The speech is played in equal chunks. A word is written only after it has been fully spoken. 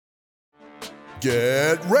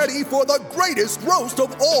Get ready for the greatest roast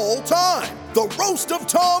of all time, the Roast of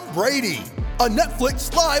Tom Brady, a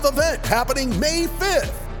Netflix live event happening May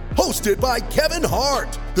 5th. Hosted by Kevin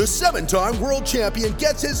Hart, the 7-time world champion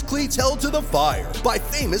gets his cleats held to the fire by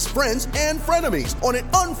famous friends and frenemies on an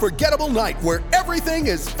unforgettable night where everything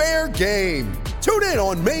is fair game. Tune in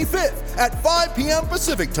on May 5th at 5 p.m.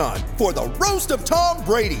 Pacific time for the Roast of Tom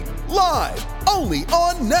Brady, live only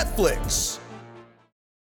on Netflix.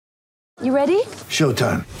 You ready?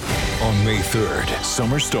 Showtime. On May 3rd,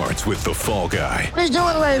 summer starts with The Fall Guy. Let's do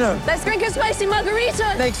it later. Let's drink a spicy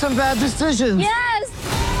margarita. Make some bad decisions.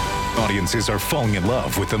 Yes! Audiences are falling in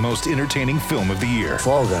love with the most entertaining film of the year.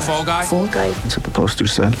 Fall Guy. Fall Guy? Fall guy. That's what the poster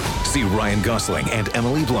said. See Ryan Gosling and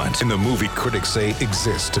Emily Blunt in the movie critics say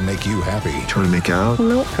exists to make you happy. Trying to make it out?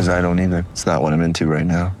 Nope. Because I don't either. It's not what I'm into right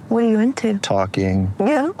now. What are you into? Talking.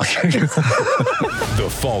 Yeah. The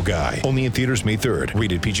Fall Guy. Only in theaters May 3rd.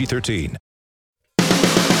 Rated PG-13.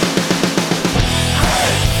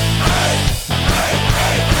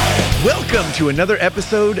 Welcome to another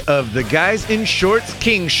episode of the Guys in Shorts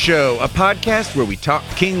Kings Show, a podcast where we talk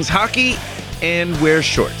Kings hockey and wear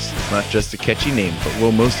shorts. It's not just a catchy name, but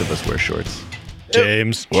well, most of us wear shorts.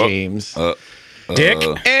 James. Dick.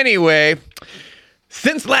 Anyway,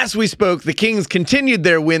 since last we spoke, the Kings continued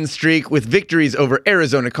their win streak with victories over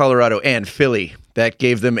Arizona, Colorado, and Philly. That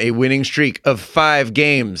gave them a winning streak of 5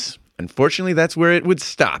 games. Unfortunately, that's where it would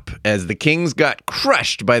stop, as the Kings got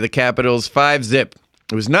crushed by the Capitals 5-0.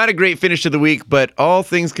 It was not a great finish to the week, but all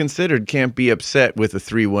things considered, can't be upset with a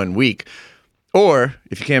 3-1 week. Or,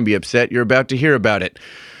 if you can be upset, you're about to hear about it.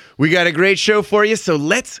 We got a great show for you, so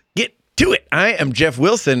let's get to it. I am Jeff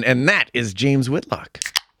Wilson, and that is James Whitlock.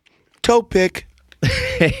 Toe pick.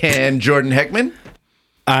 And Jordan Heckman.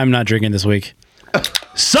 I'm not drinking this week.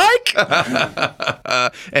 Psych!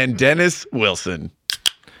 And Dennis Wilson.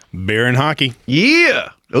 Beer and hockey. Yeah.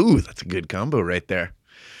 Ooh, that's a good combo right there.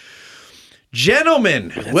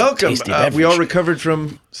 Gentlemen, welcome. We all recovered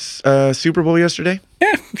from Super Bowl yesterday?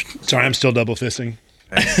 Yeah. Sorry, I'm still double fisting.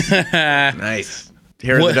 Nice.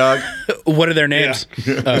 Hair of the dog? What are their names?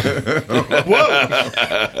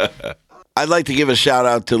 Whoa. I'd like to give a shout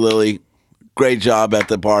out to Lily. Great job at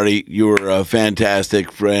the party. You were a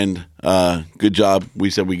fantastic friend. Good job. We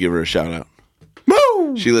said we'd give her a shout out.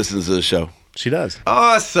 Woo! She listens to the show. She does.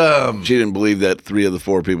 Awesome. She didn't believe that 3 of the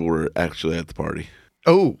 4 people were actually at the party.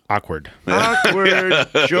 Oh, Awkward. awkward.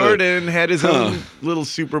 Jordan had his own little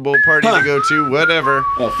Super Bowl party to go to. Whatever.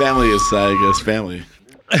 Well, family is, I guess, family.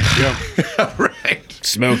 Right.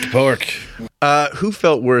 Smoked pork. Who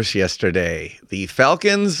felt worse yesterday, the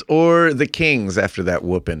Falcons or the Kings after that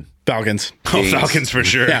whooping? Falcons. Kings. Oh, Falcons for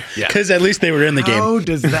sure. Yeah. Because at least they were in the game. How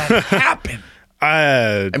does that happen?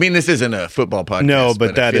 I mean, this isn't a football podcast. No, but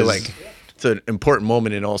I that feel is- like it's an important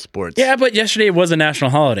moment in all sports. Yeah, but yesterday was a national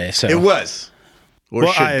holiday, so. It was. Or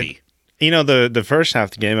should be. You know, the first half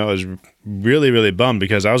of the game, I was really, really bummed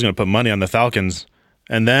because I was going to put money on the Falcons.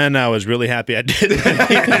 And then I was really happy I didn't.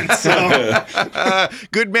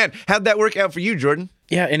 Good man. How'd that work out for you, Jordan?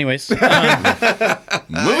 Yeah, anyways. Moving on.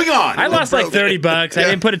 I lost like $30. I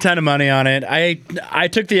didn't put a ton of money on it. I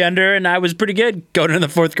took the under, and I was pretty good going into the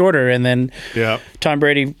fourth quarter. And then Tom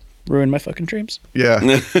Brady ruined my fucking dreams. Yeah.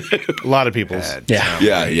 A lot of people's.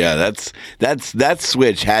 Yeah. That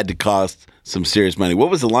switch had to cost some serious money. What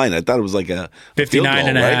was the line? I thought it was like a 59 field goal,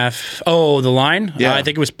 and a right? half. Oh, the line? Yeah. I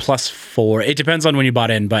think it was +4. It depends on when you bought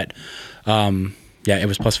in, but yeah, it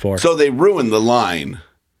was +4. So they ruined the line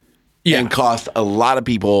and cost a lot of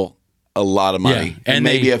people a lot of money. Yeah. And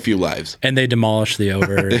maybe a few lives. And they demolished the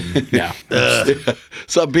over. And, yeah.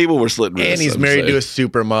 Some people were slitting wrists. And he's married to a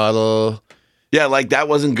supermodel. Yeah, like that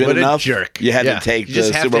wasn't good What enough. a jerk. You had to take You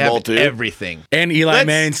just the have Super to have Bowl too. everything. And Eli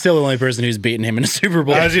Manning's still the only person who's beaten him in a Super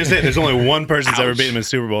Bowl. I was going to say, there's only one person that's ever beaten him in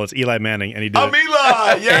Super Bowl. It's Eli Manning, and he did I'm it.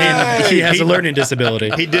 Eli! Yeah! And he has a learning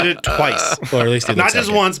disability. He did it twice. Or at least he Not looks just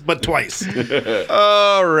like it. once, but twice.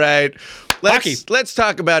 All right. Hockey. Let's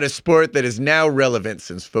talk about a sport that is now relevant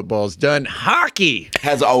since football's done. Hockey.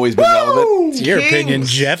 Has always been relevant. It's your opinion,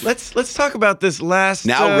 Jeff. Let's talk about this last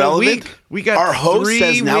Now relevant? week. We got Our host 3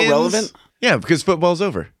 says now wins. relevant? Yeah, because football's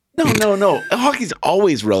over. No. Hockey's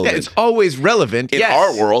always Yeah, relevant. it's always relevant in yes.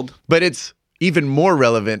 our world. But it's even more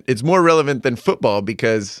relevant. It's more relevant than football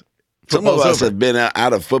because Some of football's us over. have been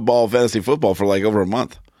out of fantasy football for like over a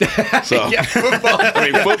month. So Yeah, football. I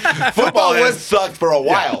mean, football has sucked for a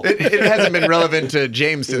while. It hasn't been relevant to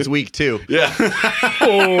James since week 2. Yeah.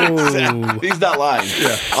 Oh. He's not lying.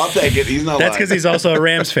 Yeah. I'll take it. He's not That's lying. because he's also a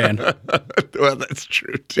Rams fan. Well, that's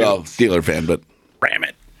true too. Well, Steeler fan, but Ram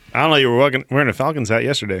it. I don't know. You were wearing a Falcons hat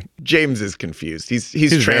yesterday. James is confused. He's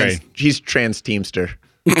He's trans teamster.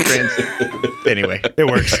 Anyway, It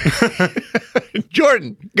works.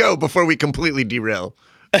 Jordan, go before we completely derail.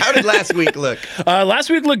 How did last week look? Last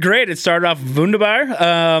week looked great. It started off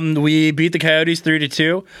wunderbar. We beat the Coyotes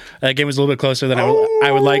 3-2. That game was a little bit closer than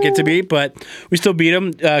I would like it to be, but we still beat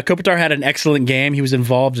them. Kopitar had an excellent game. He was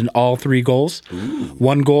involved in all 3 goals.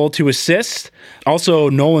 1 goal, 2 assists. Also,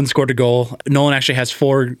 Nolan scored a goal. Nolan actually has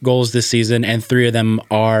 4 goals this season, and 3 of them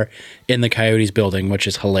are in the Coyotes building, which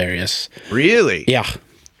is hilarious. Really? Yeah.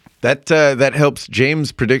 That helps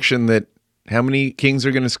James' prediction that how many Kings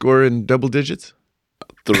are going to score in double digits?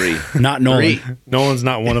 3. Not Nolan. 3. Nolan's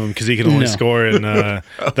not one of them because he can only score in the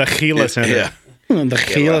Gila Center. Yeah.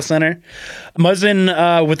 The Gila Center.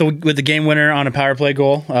 Muzzin with the game winner on a power play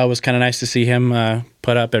goal was kind of nice to see him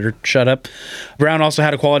put up or shut up. Brown also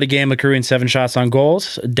had a quality game, accruing 7 shots on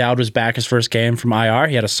goals. Dowd was back his first game from IR.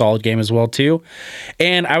 He had a solid game as well too.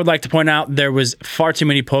 And I would like to point out there was far too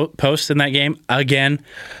many posts in that game. Again,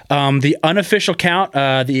 the unofficial count,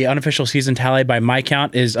 the unofficial season tally by my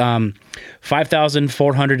count is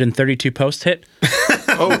 5,432 posts hit.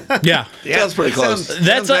 Yeah. Sounds pretty close.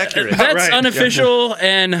 That's accurate. That's Right. unofficial,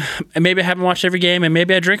 and maybe I haven't watched every game, and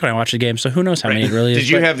maybe I drink when I watch the game, so who knows how many it really is. Did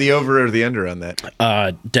you but, have the over or the under on that?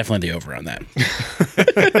 definitely the over on that.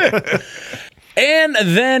 And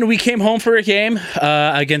then we came home for a game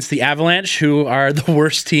against the Avalanche, who are the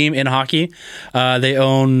worst team in hockey. They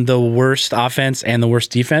own the worst offense and the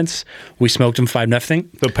worst defense. We smoked them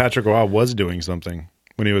 5-0. So Patrick Roy was doing something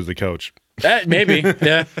when he was the coach. Maybe,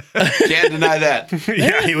 yeah. Can't deny that.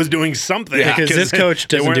 Yeah, he was doing something. Because this coach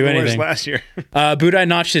they doesn't weren't do the worst anything. last year. Budaj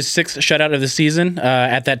notched his 6th shutout of the season.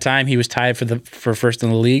 At that time, he was tied for first in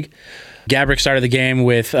the league. Gabrick started the game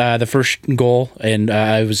with the first goal, and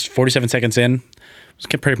it was 47 seconds in. It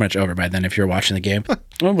was pretty much over by then if you were watching the game.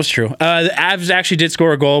 Well, it was true. The Avs actually did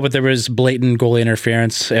score a goal, but there was blatant goalie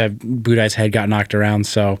interference. Budaj's head got knocked around,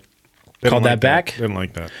 so called that back. Didn't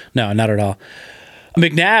like that. No, not at all.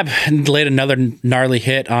 McNabb laid another gnarly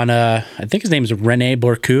hit on, I think his name is Rene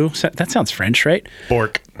Bourque. That sounds French, right?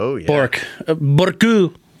 Bork. Oh, yeah. Bourque. Bourque.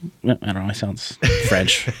 I don't know. It sounds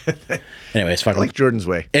French. Anyways, fuck Like Jordan's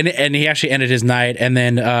way. And he actually ended his night. And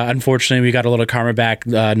then, unfortunately, we got a little karma back.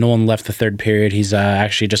 Nolan left the 3rd period. He's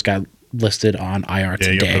actually just got listed on IR Yeah,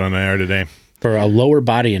 today you got put on IR today. for a lower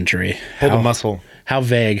body injury. Pulled a muscle. How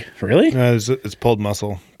vague? Really? It's pulled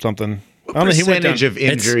muscle. Something. What I don't know, he went percentage down- of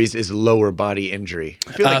injuries is lower body injury?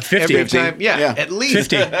 I feel like 50. every time, Yeah. at least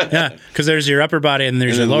 50. Yeah. Because there's your upper body and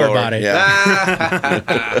there's And your then lower body.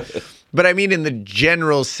 Yeah. But I mean, in the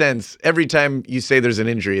general sense, every time you say there's an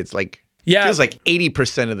injury, it's like Yeah. feels like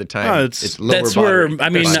 80% of the time No, it's lower That's body. where I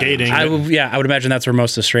mean, skating. I would imagine that's where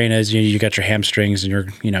most of the strain is. You got your hamstrings and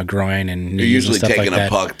your groin and You're knees usually and stuff taking like a that.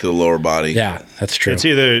 puck to the lower body. Yeah, that's true. It's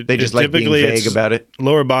either They just it's like being typically vague it's about it.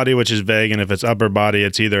 lower body, which is vague, and if it's upper body,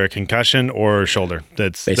 it's either a concussion or shoulder.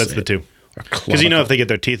 That's Basically the two. Or Because if they get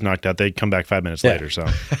their teeth knocked out, they come back 5 minutes Yeah. later. So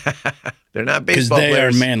They're not because baseball they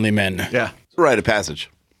players. are manly men. Yeah. It's a rite of passage.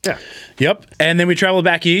 yeah, Yep. And then we traveled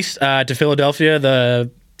back east to Philadelphia, the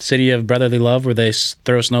city of brotherly love, where they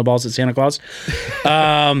throw snowballs at Santa Claus.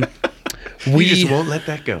 We just won't let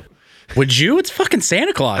that go. Would you? It's fucking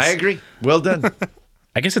Santa Claus. I agree. Well done.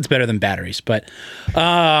 I guess it's better than batteries, but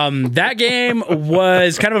that game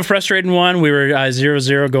was kind of a frustrating one. We were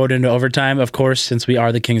 0-0 going into overtime. Of course, since we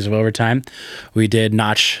are the kings of overtime, we did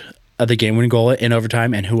notch the game-winning goal in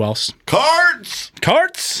overtime. And who else?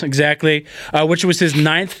 Carts, exactly, which was his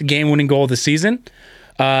 9th game-winning goal of the season.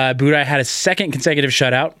 Budaj had a 2nd consecutive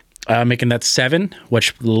shutout, making that 7,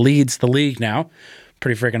 which leads the league now.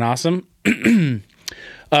 Pretty freaking awesome.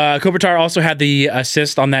 Kopitar also had the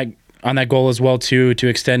assist on that goal as well too, to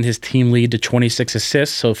extend his team lead to 26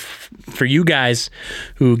 assists. So for you guys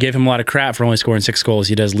who gave him a lot of crap for only scoring 6 goals,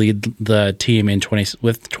 he does lead the team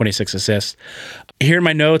with 26 assists. Here in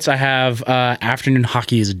my notes, I have afternoon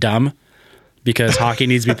hockey is dumb because hockey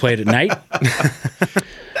needs to be played at night.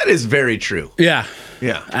 That is very true. Yeah.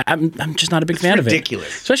 Yeah. I'm just not a big fan of it. ridiculous.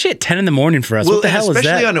 Especially at 10 in the morning for us. Well, what the hell is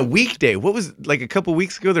especially that? on a weekday. What was like a couple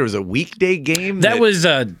weeks ago? There was a weekday game. That was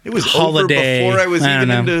a it was holiday. over before I was I even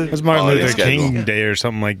don't know. into. it was Martin Oh, Luther yeah. King Schedule. Day or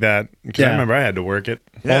something like that. Because Yeah. I remember I had to work it.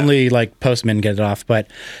 Yeah. Only like postmen get it off,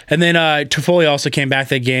 and then Toffoli also came back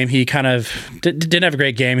that game. He kind of didn't have a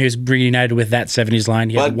great game. He was reunited with that 70s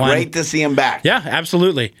line. He But had one. great to see him back. Yeah,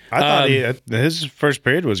 absolutely. I thought his first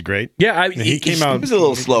period was great. Yeah, He came out. He was a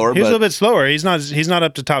little slower, He was a but little bit slower. He's not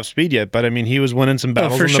up to top speed yet, but I mean, he was winning some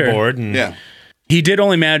battles for on sure. the board. And yeah. He did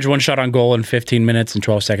only manage 1 shot on goal in 15 minutes and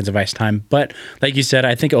 12 seconds of ice time. But like you said,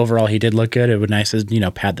 I think overall he did look good. It would nice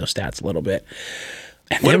to pad those stats a little bit.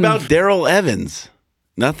 And What then- about Daryl Evans?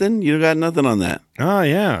 Nothing? You got nothing on that. Oh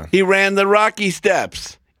yeah, He ran the Rocky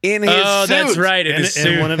Steps. in his Oh, suit. that's right. In his suit.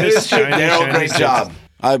 And one of his shiny, Daryl, shiny great suits. job.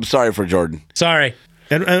 I'm sorry for Jordan. Sorry.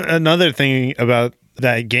 And another thing about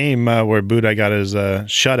that game where Budaj got his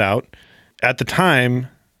shutout, at the time,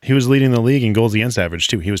 he was leading the league in goals against average,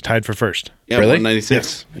 too. He was tied for first. Yeah, Really?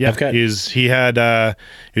 196. Yeah, Okay. he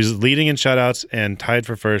was leading in shutouts and tied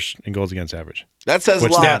for first in goals against average. That says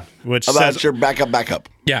Which- a lot yeah, which about says- your backup.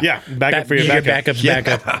 Yeah, backup for your backup. backup's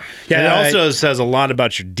backup. And Yeah, it also says a lot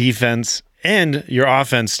about your defense and your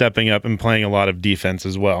offense stepping up and playing a lot of defense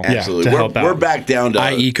as well. Absolutely. to help out. We're back down to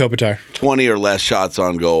i.e. Kopitar. 20 or less shots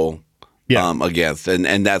on goal Yeah. against,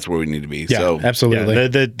 and that's where we need to be. Yeah, So absolutely. Yeah,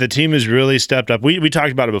 the team has really stepped up. We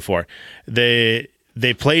talked about it before. They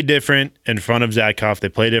play different in front of Zadkov. They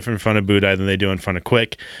play different in front of Budaj than they do in front of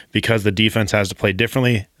Quick because the defense has to play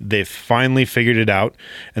differently. They've finally figured it out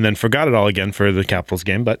and then forgot it all again for the Capitals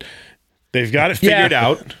game, but they've got it figured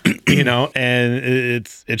out, and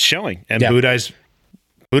it's showing. And Yeah.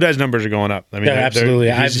 Budaj's numbers are going up. I mean, Yeah, absolutely.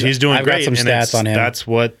 He's doing I've got great. some and stats on him. That's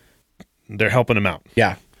what they're helping him out.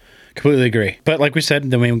 Yeah, completely agree. But like we said,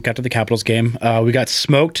 then we got to the Capitals game. We got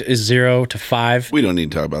smoked is 0-5. we don't need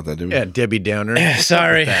to talk about that, do we? Yeah, Debbie Downer.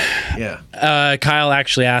 Sorry. Yeah. Kyle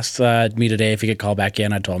actually asked me today if he could call back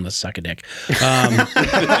in. I told him to suck a dick.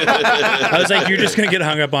 I was like, you're just going to get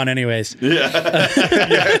hung up on anyways.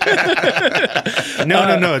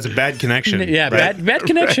 No, it's a bad connection. Yeah, right? bad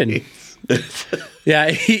connection.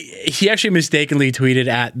 Yeah, he actually mistakenly tweeted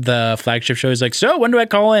at the flagship show. He's like, so when do I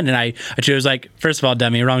call in? And I was like, first of all,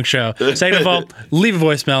 dummy, wrong show. Second of all, leave a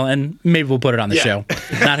voicemail and maybe we'll put it on the show.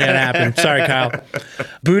 Not going to happen. Sorry, Kyle.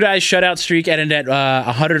 Budaj's shutout streak ended at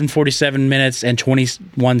 147 minutes and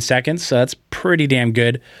 21 seconds. So that's pretty damn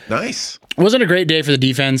good. Nice. It wasn't a great day for the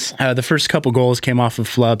defense. The first couple goals came off of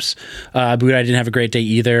flubs. Budaj didn't have a great day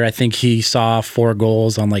either. I think he saw 4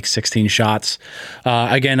 goals on like 16 shots.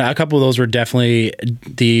 Again, a couple of those were definitely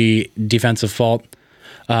the defensive fault.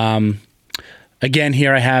 Again,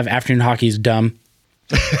 here I have afternoon hockey is dumb.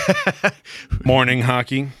 Morning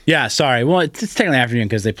hockey. Yeah, sorry. Well, it's technically afternoon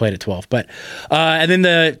because they played at 12. But and then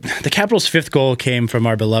the Capitals' 5th goal came from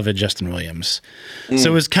our beloved Justin Williams. So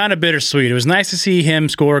it was kind of bittersweet. It was nice to see him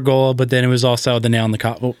score a goal, but then it was also the nail in the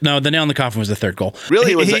coffin. Well, no, the nail in the coffin was the 3rd goal.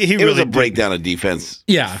 Really, it was, He it was really a did. breakdown of defense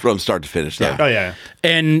Yeah. from start to finish, though. Oh, yeah.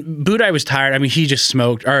 And Budaj was tired. I mean, he just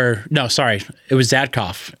smoked. Or no, sorry, it was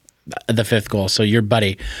Zadkov, the 5th goal. So your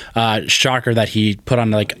buddy, shocker that he put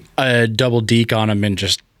on like a double deke on him and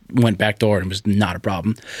just went back door and was not a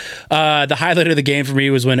problem. The highlight of the game for me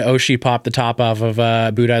was when Oshie popped the top off of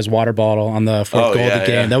Budaj's water bottle on the 4th goal of the game.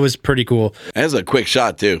 yeah. That was pretty cool. That was a quick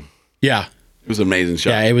shot, too. Yeah. It was an amazing shot.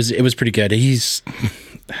 Yeah, it was pretty good.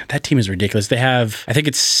 That team is ridiculous. They have, I think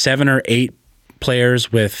it's 7 or 8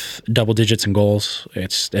 players with double digits in goals.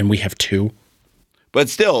 And we have 2. But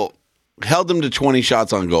still, held them to 20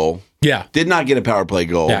 shots on goal. Yeah. Did not get a power play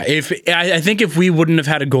goal. Yeah, I think if we wouldn't have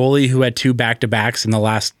had a goalie who had 2 back-to-backs in the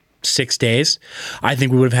last 6 days, I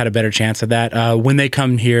think we would have had a better chance of that. When they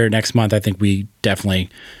come here next month, I think we definitely,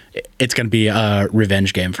 it's going to be a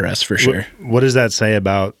revenge game for us for sure. What does that say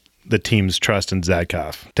about the team's trust in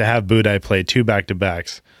Zadkov to have Budaj play 2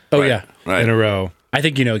 back-to-backs Oh yeah, Right. in a row? I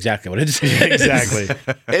think you know exactly what it is. Exactly.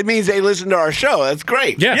 It means they listen to our show. That's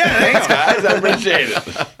great. Yeah. Thanks, guys. I appreciate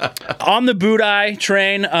it. On the Budaj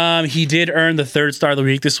train, he did earn the 3rd star of the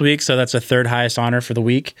week this week, so that's a 3rd highest honor for the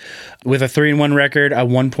week. With a 3-1 record, a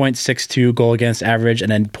 1.62 goal against average,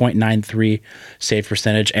 and a 0.93 save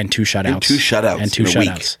percentage, and 2 shutouts. And 2 shutouts And 2 in a week.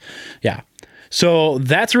 shutouts. Yeah. So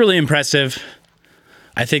that's really impressive.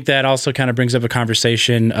 I think that also kind of brings up a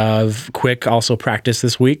conversation of Quick also practiced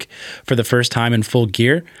this week for the first time in full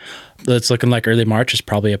gear. It's looking like early March is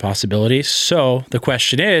probably a possibility. So the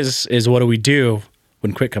question is what do we do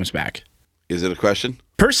when Quick comes back? Is it a question?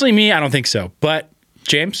 Personally, me, I don't think so. But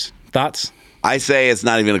James, thoughts? I say it's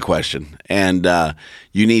not even a question. And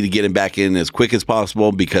you need to get him back in as quick as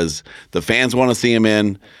possible because the fans want to see him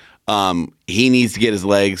in. He needs to get his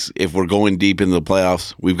legs. If we're going deep into the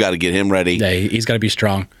playoffs, we've got to get him ready. Yeah, he's got to be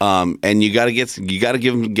strong. And you got to give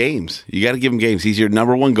him games. You got to give him games. He's your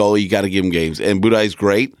number 1 goalie. You got to give him games. And Budaj's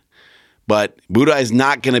great, but Budaj's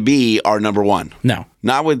not going to be our number 1. No.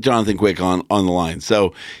 Not with Jonathan Quick on the line.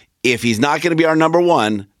 So if he's not going to be our number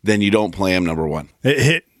 1, then you don't play him number 1.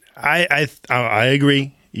 I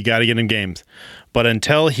agree. You got to get him games. But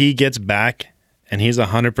until he gets back and he's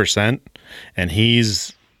 100% and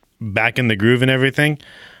he's back in the groove and everything,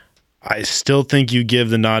 I still think you give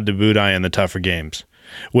the nod to Budaj in the tougher games.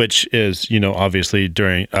 which is, obviously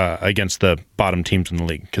during against the bottom teams in the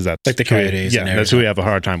league, because that's Like the Coyotes. that's who we have a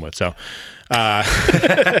hard time with. So,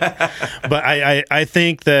 but I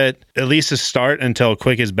think that at least to start until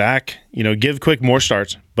Quick is back, give Quick more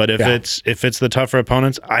starts. But if it's the tougher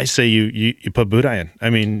opponents, I say you put Budaj in. I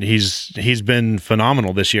mean, he's been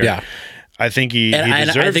phenomenal this year. Yeah. I think he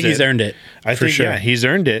deserves I think he's earned it. I think he's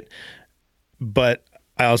earned it. But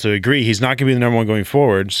I also agree he's not going to be the number one going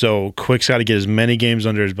forward. So Quick's got to get as many games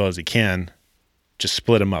under his belt as he can. Just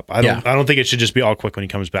split him up. I don't think it should just be all Quick when he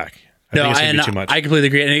comes back. I think it's going to be too much. I completely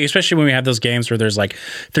agree, and especially when we have those games where there's like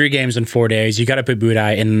 3 games in 4 days, you got to put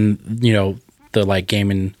Budaj in, the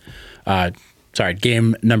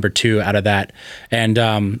game number 2 out of that,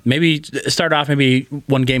 and maybe start off maybe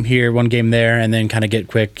 1 game here, 1 game there, and then kind of get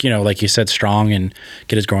Quick, like you said, strong, and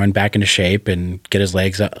get his groin back into shape and get his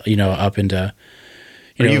legs, up into.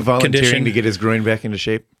 Are you volunteering condition. to get his groin back into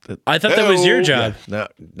shape? I thought that was your job. No,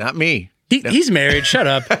 not me. He's married. Shut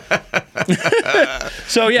up.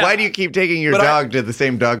 So yeah. Why do you keep taking your dog to the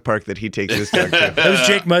same dog park that he takes his dog to? That was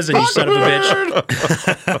Jake Muzzin, you son of a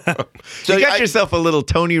bitch. So you got yourself a little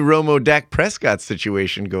Tony Romo, Dak Prescott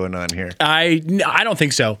situation going on here. I don't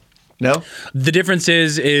think so. No? The difference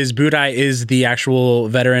is Budaj is the actual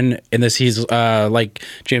veteran in this. He's like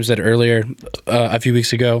James said earlier a few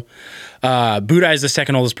weeks ago. Budaj is the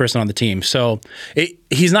second oldest person on the team, so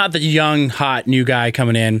he's not the young, hot new guy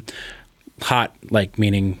coming in. Hot, like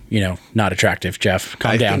meaning not attractive. Jeff,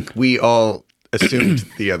 calm down. I think we all assumed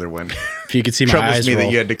the other one. If you could see my Troubles eyes me roll.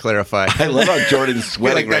 that you had to clarify. I love how Jordan's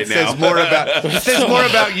sweating right now. It says more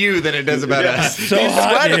about you than it does about us. It's so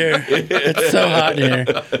hot in here. It's so hot in here.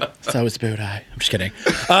 So is Budaj. I'm just kidding.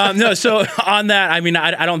 No, so on that, I mean,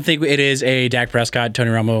 I don't think it is a Dak Prescott, Tony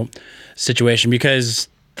Romo situation, because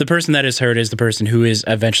the person that is hurt is the person who is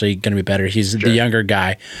eventually going to be better. He's the younger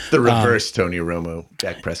guy. The reverse Tony Romo,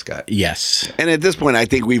 Dak Prescott. Yes. And at this point, I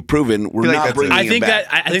think we've proven we're not bringing him back.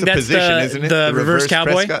 I think That's a that's position, isn't it? the reverse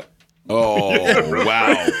cowboy. Prescott? Oh,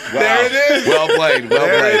 wow. There it is. Well played. Well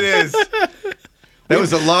There played. it is. That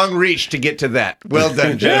was a long reach to get to that. Well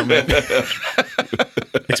done, gentlemen.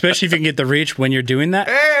 Especially if you can get the reach when you're doing that.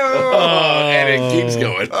 And it keeps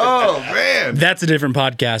going. Oh, man. That's a different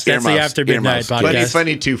podcast. That's Earmuffs. the After Midnight Earmuffs. podcast.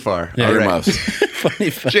 Funny too far. Yeah. All right. Earmuffs.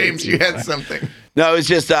 Funny. James, you had something. No, it's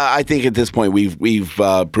just I think at this point we've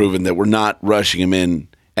proven that we're not rushing him in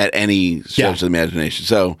at any stretch of the imagination.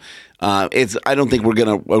 So I don't think we're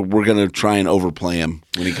gonna try and overplay him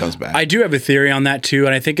when he comes back. I do have a theory on that too,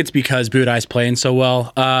 and I think it's because Budaj's playing so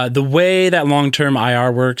well. The way that long-term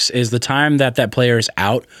IR works is the time that player is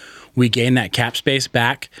out, we gain that cap space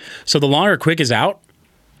back. So the longer Quick is out,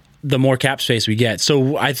 the more cap space we get.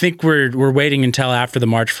 So I think we're waiting until after the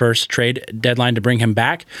March 1st trade deadline to bring him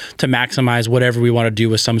back to maximize whatever we want to do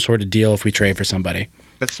with some sort of deal if we trade for somebody.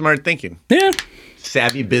 That's smart thinking. Yeah.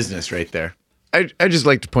 Savvy business right there. I just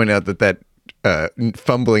like to point out that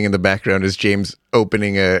fumbling in the background is James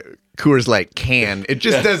opening a Coors Light can. It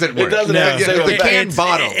just doesn't work. It doesn't have the same the effect. can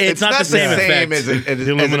bottle. It's not the same effect. as an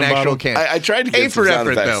aluminum actual bottle. can. I tried to get A some for sound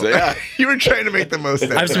effort, effects, though. yeah. You were trying to make the most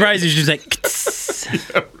of it. I'm surprised he's just like...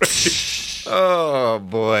 Oh,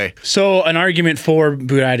 boy. So an argument for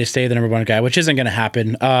Budaj to stay the number 1 guy, which isn't going to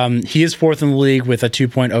happen. He is 4th in the league with a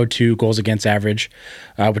 2.02 goals against average,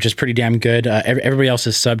 which is pretty damn good. Everybody else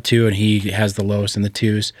is sub 2, and he has the lowest in the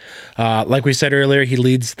 2s. Like we said earlier, he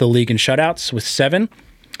leads the league in shutouts with 7.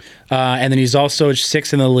 And then he's also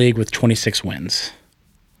 6th in the league with 26 wins.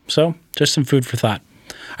 So just some food for thought.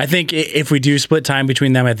 I think if we do split time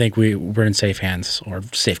between them, I think we're in safe hands, or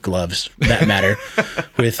safe gloves, for that matter,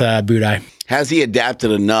 with Budaj. Has he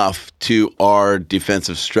adapted enough to our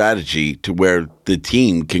defensive strategy to where the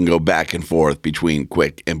team can go back and forth between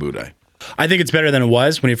Quick and Budaj? I think it's better than it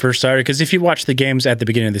was when he first started, because if you watch the games at the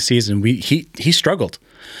beginning of the season, he struggled.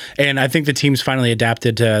 And I think the team's finally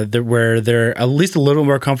adapted to where they're at least a little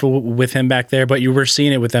more comfortable with him back there, but you were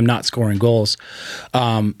seeing it with them not scoring goals.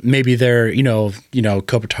 Maybe they're,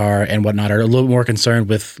 Kopitar and whatnot are a little more concerned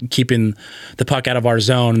with keeping the puck out of our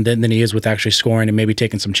zone than he is with actually scoring and maybe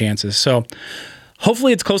taking some chances. So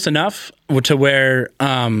hopefully it's close enough to where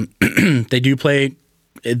they do play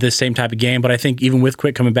the same type of game, but I think even with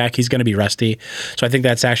Quick coming back, he's going to be rusty. So I think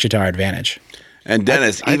that's actually to our advantage. And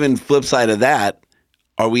Dennis, even flip side of that,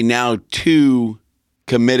 are we now too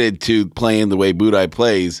committed to playing the way Budaj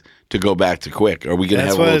plays to go back to Quick? Are we going to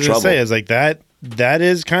have a little trouble? That's what I was going to say. Is like that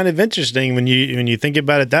is kind of interesting when you think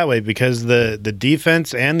about it that way, because the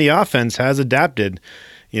defense and the offense has adapted.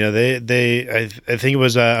 I think it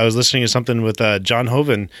was I was listening to something with John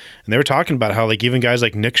Hoven, and they were talking about how like even guys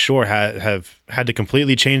like Nick Shore have had to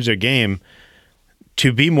completely change their game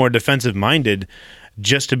to be more defensive minded.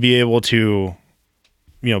 just to be able to,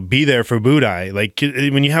 be there for Budaj. Like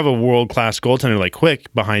when you have a world-class goaltender like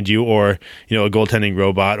Quick behind you, or, a goaltending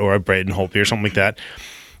robot or a Braden Holtby or something like that,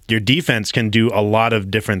 your defense can do a lot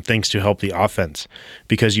of different things to help the offense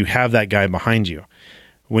because you have that guy behind you.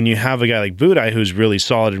 When you have a guy like Budaj who's really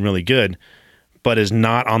solid and really good, but is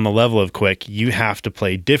not on the level of Quick, you have to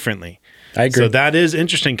play differently. I agree. So that is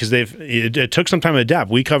interesting because it took some time to adapt.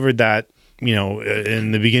 We covered that,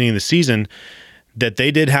 in the beginning of the season, that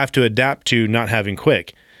they did have to adapt to not having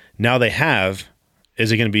Quick. Now they have.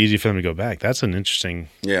 Is it going to be easy for them to go back? That's an interesting.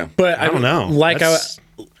 Yeah, but I don't know.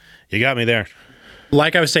 You got me there.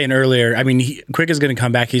 Like I was saying earlier, I mean, Quick is going to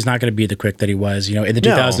come back. He's not going to be the Quick that he was, in the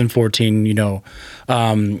 2014,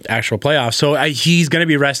 actual playoffs. So he's going to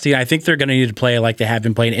be resting. I think they're going to need to play like they have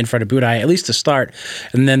been playing in front of Budaj, at least to start,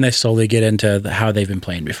 and then they slowly get into how they've been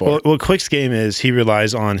playing before. Well, Quick's game is he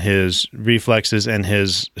relies on his reflexes and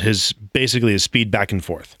his basically his speed back and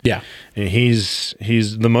forth. Yeah, and he's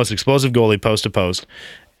the most explosive goalie post to post.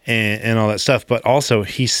 And all that stuff, but also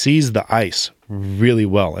he sees the ice really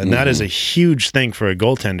well, and that is a huge thing for a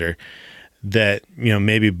goaltender. That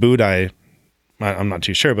maybe Budaj, I'm not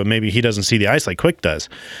too sure, but maybe he doesn't see the ice like Quick does.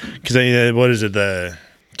 Because what is it? The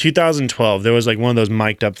 2012, there was like one of those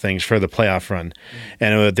mic'd up things for the playoff run,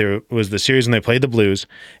 and there was the series when they played the Blues,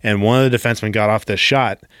 and one of the defensemen got off this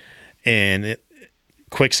shot, and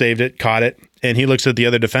Quick saved it, caught it, and he looks at the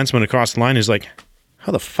other defenseman across the line. He's like,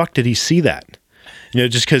 "How the fuck did he see that?"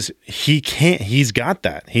 Just because he's got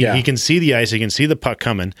that. He can see the ice. He can see the puck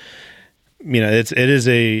coming. He's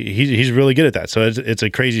really good at that. So it's a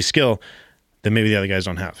crazy skill that maybe the other guys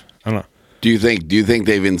don't have. I don't know. Do you think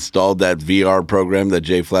they've installed that VR program that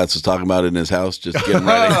Jay Flats was talking about in his house? Just getting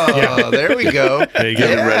ready. There we go. There you go.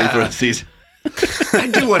 Getting ready for the season. I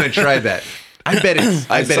do want to try that. I bet it's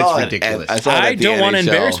ridiculous. I don't want to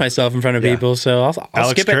embarrass myself in front of people, so I'll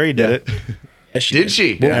Alex skip Curry it. did it. Did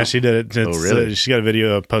she? Yeah, she did it. Really? She's got a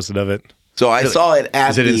video posted of it. So I saw it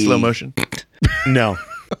at Is it in slow motion? No.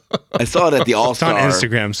 I saw it at the All It's on Star.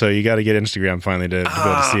 Instagram, so you got to get Instagram finally to be able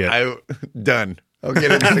to see it. Done. I'll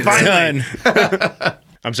get it. Done.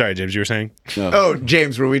 I'm sorry, James, you were saying? Oh,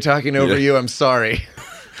 James, were we talking over you? I'm sorry.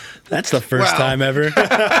 That's the first time ever.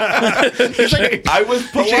 I was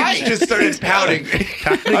polite. James just started pouting.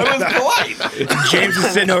 I was polite. James is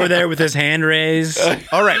sitting over there with his hand raised.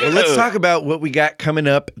 All right, well, let's talk about what we got coming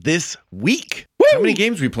up this week. How many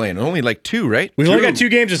games we playing? Only like 2, right? We've only got 2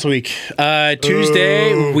 games this week.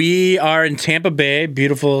 Tuesday, we are in Tampa Bay,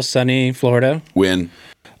 beautiful, sunny Florida. Win.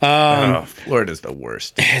 Florida's the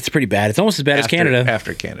worst. It's pretty bad. It's almost as bad as Canada.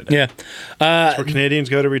 After Canada. Yeah. That's where Canadians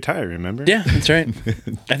go to retire, remember? Yeah, that's right.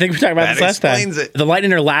 I think we talked about That this last time. explains it. The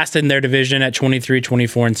Lightning are last in their division at 23,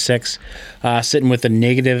 24, and 6, sitting with a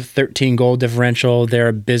negative 13 goal differential. They're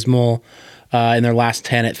abysmal in their last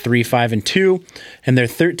 10 at 3, 5, and 2, and they're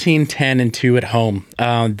 13, 10, and 2 at home.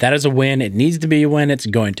 That is a win. It needs to be a win. It's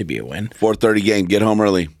going to be a win. 4:30 game. Get home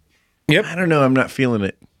early. Yep. I don't know. I'm not feeling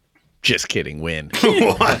it. Just kidding. Win.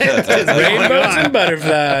 Rainbows and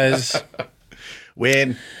butterflies.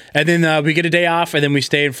 Win. And then we get a day off, and then we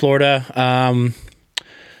stay in Florida.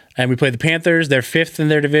 And we play the Panthers. They're 5th in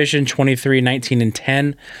their division, 23, 19, and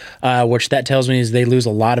 10, which that tells me is they lose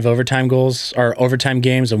a lot of overtime goals or overtime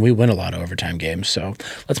games, and we win a lot of overtime games. So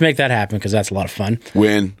let's make that happen because that's a lot of fun.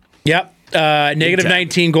 Win. Yep. Negative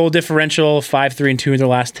 19 goal differential, 5, 3, and 2 in their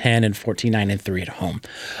last 10, and 14, 9, and 3 at home.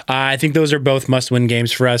 I think those are both must-win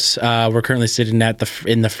games for us. We're currently sitting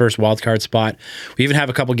in the first wild card spot. We even have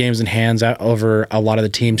a couple games in hands over a lot of the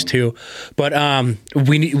teams too. But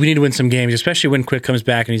we need to win some games, especially when Quick comes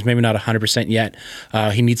back and he's maybe not 100% yet.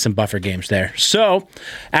 He needs some buffer games there. So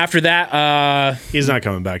after that, He's not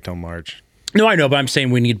coming back till March. no, I know, but I'm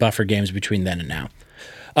saying we need buffer games between then and now.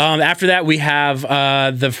 After that, we have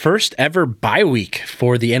the first ever bye week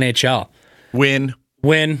for the NHL. Win.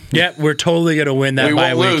 Yeah, we're totally going to win that We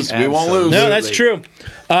bye won't week. lose. We won't lose. No, that's true.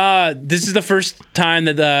 This is the first time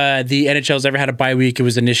that the NHL's ever had a bye week. It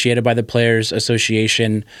was initiated by the Players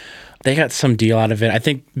Association. They got some deal out of it. I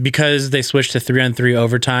think because they switched to 3-on-3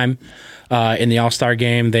 overtime in the All-Star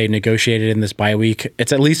game, they negotiated in this bye week.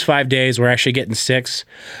 It's at least 5 days. We're actually getting 6.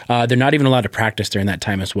 They're not even allowed to practice during that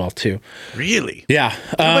time as well, too. Really? Yeah.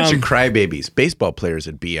 A bunch of crybabies. Baseball players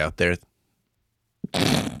would be out there.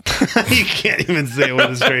 You can't even say it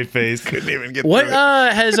with a straight face. Couldn't even get What through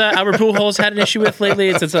it. has Albert Pujols had an issue with lately?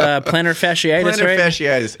 It's plantar fasciitis, Plantar right?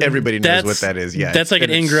 fasciitis. Everybody knows That's- what that is. Yeah, that's like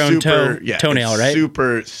an it's ingrown super- toenail, it's right?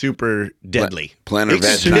 Super, super deadly. Plantar It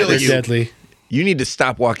can kill vaginitis. you. Deadly. You need to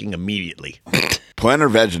stop walking immediately. Plantar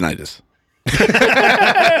vaginitis. Is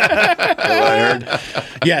that what I heard?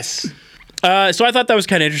 Yes. So I thought that was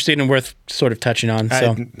kind of interesting and worth sort of touching on.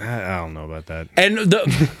 So. I don't know about that. And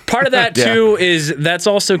the part of that too is that's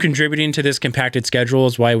also contributing to this compacted schedule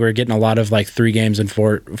is why we're getting a lot of like 3 games in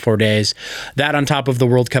 4 days. That on top of the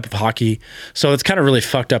World Cup of Hockey. So it's kind of really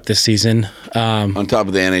fucked up this season. On top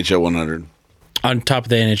of the NHL 100. On top of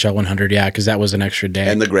the NHL 100, yeah, because that was an extra day.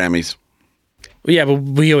 And the Grammys. Yeah, but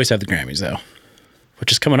we always have the Grammys though,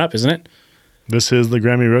 which is coming up, isn't it? This is the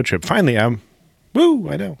Grammy road trip. Finally, woo,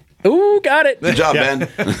 I know. Ooh, got it. Good job, Ben.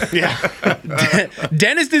 Yeah.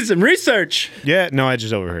 Dennis did some research. Yeah, no, I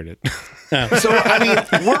just overheard it. So, I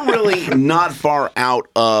mean, we're really not far out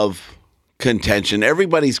of contention.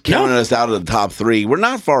 Everybody's counting us out of the top 3. We're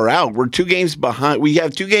not far out. We're 2 games behind. We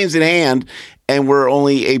have 2 games in hand, and we're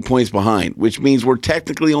only 8 points behind, which means we're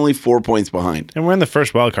technically only 4 points behind. And we're in the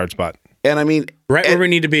first wild card spot. And I mean, right where we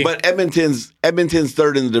need to be. But Edmonton's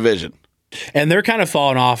 3rd in the division. And they're kind of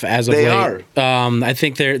falling off as of late. They are. I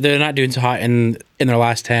think they're not doing so hot in their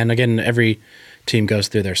last 10. Again, every team goes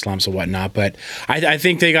through their slumps and whatnot, but I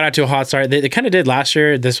think they got out to a hot start. They kind of did last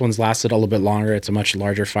year. This one's lasted a little bit longer. It's a much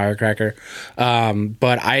larger firecracker.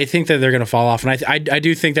 But I think that they're going to fall off, and I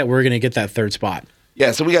do think that we're going to get that 3rd spot.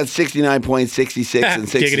 Yeah, so we got 69 points, 66, and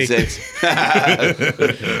 66.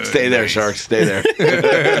 Stay there, Sharks. Stay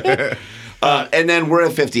there. And then we're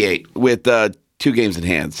at 58 with 2 games in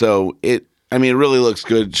hand. So it really looks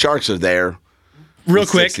good. Sharks are there. Real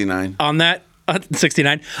quick 69. On that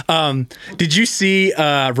 69. Did you see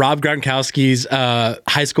Rob Gronkowski's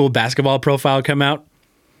high school basketball profile come out?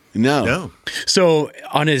 No. So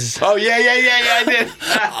on his I did.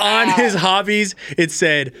 on his hobbies, it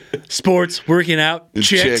said sports, working out,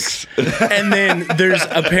 chicks. And then there's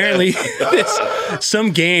apparently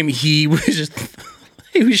some game he was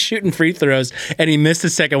shooting free throws, and he missed the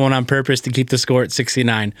second one on purpose to keep the score at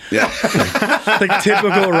 69. Yeah. Like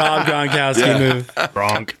typical Rob Gronkowski move.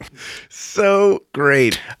 Gronk. So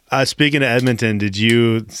great. Speaking of Edmonton, did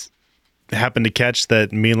you happen to catch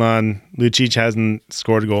that Milan Lucic hasn't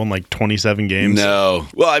scored a goal in like 27 games? No.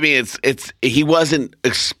 Well, I mean, he wasn't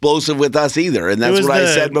explosive with us either, and that's what I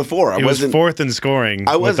said before. He was 4th in scoring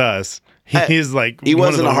with us. He's like he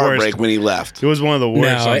wasn't a heartbreak worst. when he left. It was one of the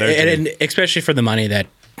worst on their team. And especially for the money that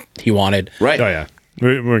he wanted. Right. Oh yeah,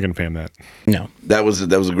 we're going to pay him that. No, that was a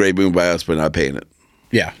great move by us, but not paying it.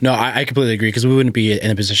 Yeah, no, I completely agree because we wouldn't be in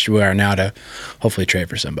a position we are now to hopefully trade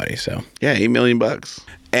for somebody. So yeah, $8 million.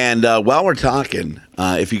 And while we're talking,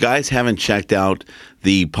 if you guys haven't checked out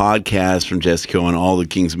the podcast from Jessica and all the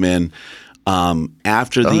Kings men,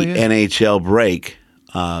 after the NHL break,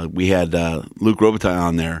 we had Luc Robitaille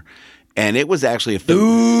on there. And it was actually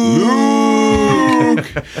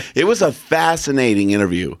it was a fascinating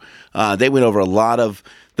interview. They went over a lot of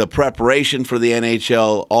the preparation for the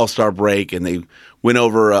NHL All-Star break, and they went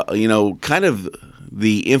over, kind of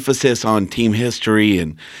the emphasis on team history,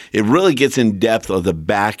 and it really gets in depth of the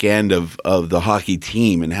back end of the hockey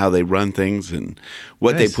team and how they run things and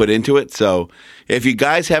what they put into it. So if you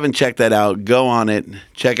guys haven't checked that out, go on it.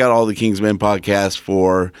 Check out all the Kingsmen podcasts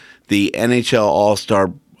for the NHL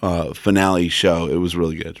All-Star finale show. It was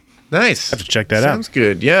really good. Nice. I have to check that out. Sounds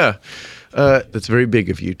good. Yeah. That's very big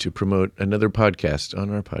of you to promote another podcast on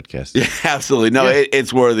our podcast. Yeah, absolutely. No,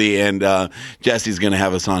 it's worthy. And Jesse's going to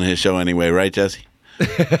have us on his show anyway, right, Jesse?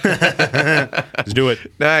 Let's do it.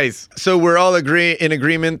 Nice. So we're all in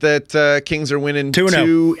agreement that Kings are winning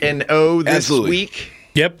 2-0 this week.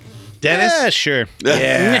 Yep. Dennis? Yeah, sure.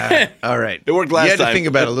 Yeah. All right. It worked last time. You had to think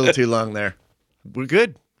about it a little too long there. We're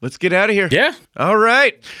good. Let's get out of here. Yeah. All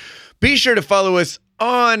right. Be sure to follow us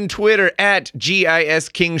on Twitter at GIS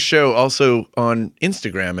Kings Show. Also on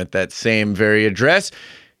Instagram at that same very address.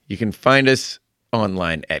 You can find us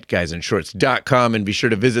online at guysinshorts.com, and be sure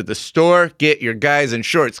to visit the store. Get your Guys in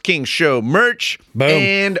Shorts Kings Show merch. Boom.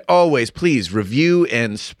 And always, please review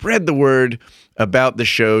and spread the word about the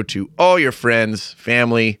show to all your friends,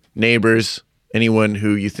 family, neighbors, anyone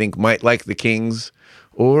who you think might like the Kings,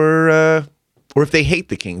 or if they hate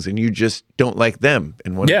the Kings and you just don't like them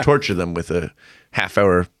and want to torture them with a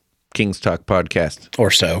half-hour Kings Talk podcast. Or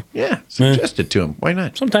so. Yeah, suggest it to them. Why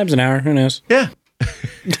not? Sometimes an hour. Who knows? Yeah.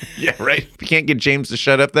 Yeah, right. If you can't get James to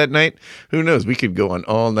shut up that night, who knows? We could go on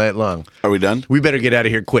all night long. Are we done? We better get out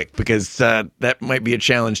of here quick because that might be a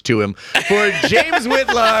challenge to him. For James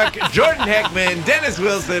Whitlock, Jordan Heckman, Dennis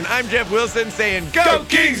Wilson, I'm Jeff Wilson saying, Go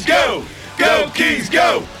Kings, go! Go Kings,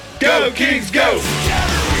 go! Go Kings, go!